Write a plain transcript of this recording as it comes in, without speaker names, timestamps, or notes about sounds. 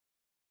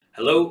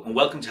Hello and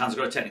welcome to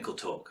Hansgrohe Technical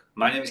Talk.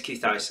 My name is Keith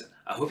Dyson.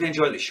 I hope you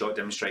enjoy this short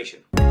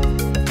demonstration.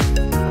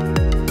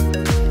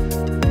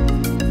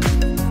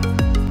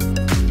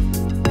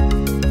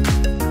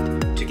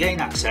 To gain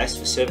access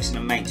for servicing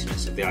and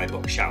maintenance of the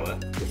iBox shower,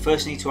 we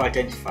first need to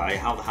identify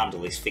how the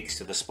handle is fixed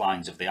to the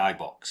splines of the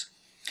iBox.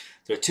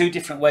 There are two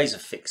different ways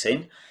of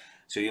fixing.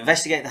 So you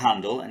investigate the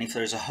handle, and if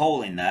there is a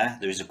hole in there,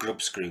 there is a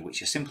grub screw which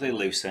you simply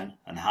loosen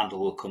and the handle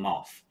will come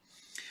off.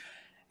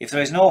 If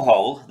there is no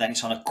hole, then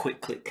it's on a quick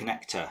click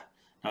connector.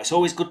 Now it's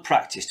always good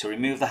practice to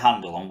remove the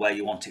handle on where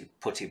you want to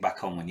put it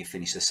back on when you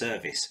finish the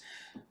service.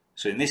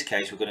 So in this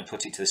case we're going to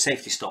put it to the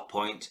safety stop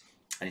point,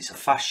 and it's a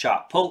fast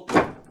sharp pull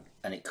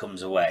and it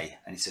comes away.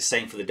 And it's the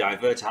same for the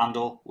diverter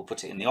handle. We'll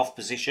put it in the off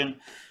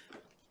position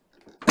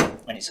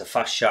and it's a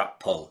fast sharp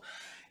pull.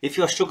 If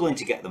you're struggling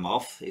to get them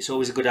off, it's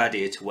always a good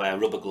idea to wear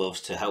rubber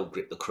gloves to help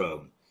grip the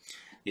chrome.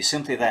 You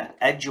simply then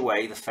edge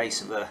away the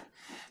face of the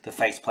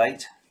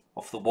faceplate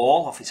off the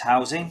wall, off its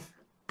housing,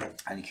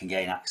 and you can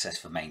gain access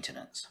for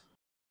maintenance.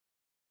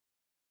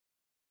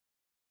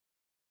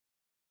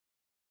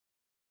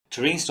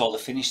 To reinstall the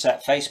finished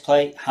set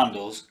faceplate,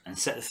 handles and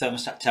set the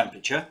thermostat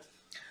temperature,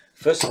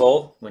 first of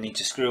all we need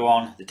to screw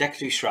on the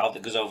decorative shroud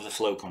that goes over the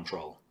flow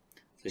control.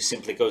 This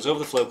simply goes over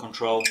the flow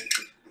control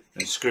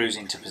and screws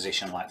into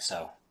position like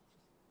so.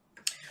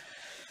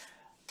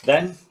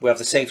 Then we have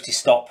the safety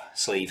stop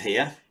sleeve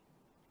here.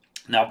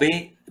 Now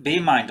be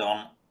in mind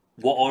on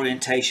what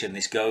orientation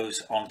this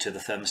goes onto the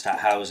thermostat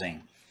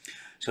housing.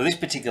 So this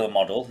particular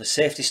model, the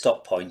safety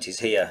stop point is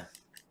here,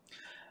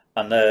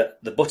 and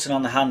the button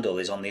on the handle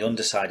is on the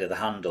underside of the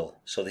handle.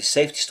 So the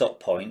safety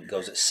stop point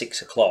goes at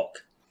 6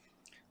 o'clock,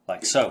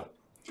 like so.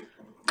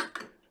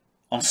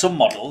 On some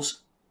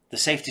models, the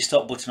safety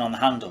stop button on the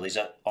handle is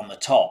on the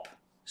top,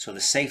 so the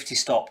safety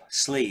stop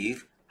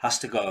sleeve has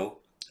to go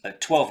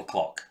at 12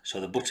 o'clock, so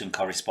the button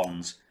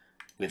corresponds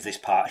with this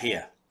part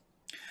here.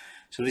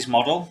 So this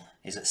model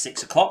is at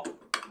 6 o'clock,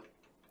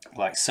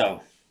 like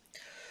so.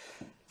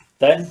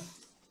 Then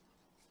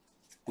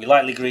we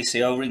lightly grease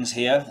the O-rings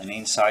here and the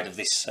inside of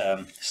this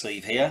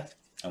sleeve here,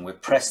 and we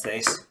press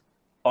this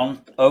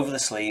on over the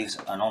sleeves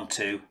and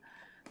onto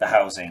the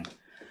housing,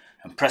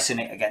 and pressing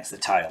it against the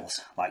tiles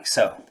like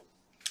so.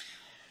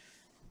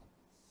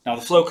 Now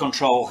the flow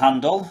control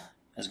handle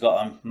has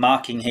got a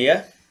marking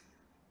here,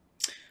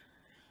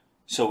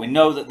 so we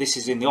know that this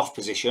is in the off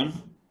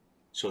position,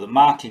 so the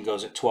marking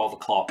goes at 12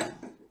 o'clock.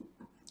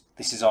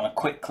 This is on a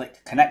quick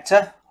click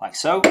connector like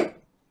so,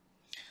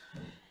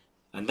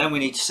 and then we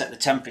need to set the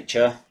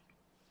temperature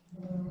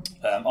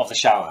of the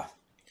shower.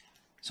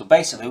 So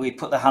basically we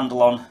put the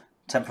handle on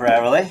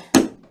temporarily,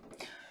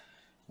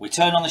 we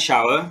turn on the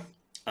shower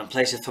and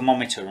place a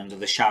thermometer under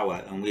the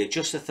shower, and we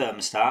adjust the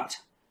thermostat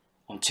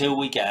until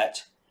we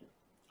get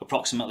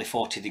approximately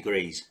 40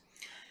 degrees.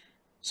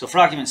 So for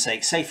argument's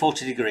sake, say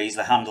 40 degrees,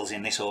 the handle's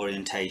in this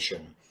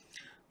orientation,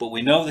 but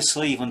we know the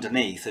sleeve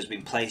underneath has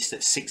been placed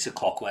at 6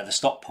 o'clock where the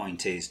stop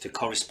point is to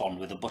correspond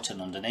with the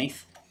button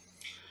underneath.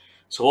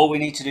 So all we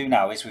need to do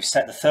now is we've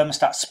set the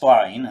thermostat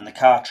spline and the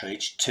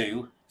cartridge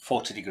to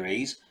 40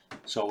 degrees.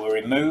 So we'll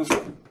remove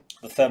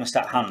the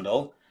thermostat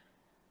handle,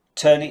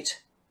 turn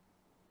it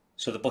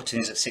so the button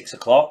is at 6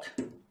 o'clock,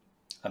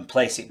 and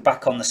place it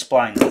back on the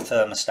spline of the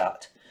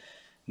thermostat.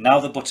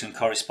 Now the button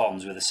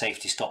corresponds with the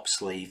safety stop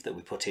sleeve that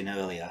we put in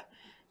earlier.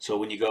 So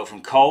when you go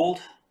from cold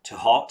to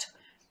hot,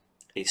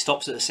 it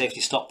stops at the safety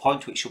stop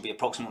point, which should be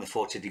approximately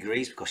 40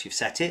 degrees because you've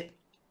set it.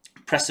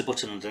 Press the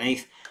button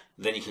underneath,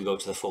 then you can go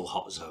to the full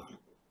hot zone.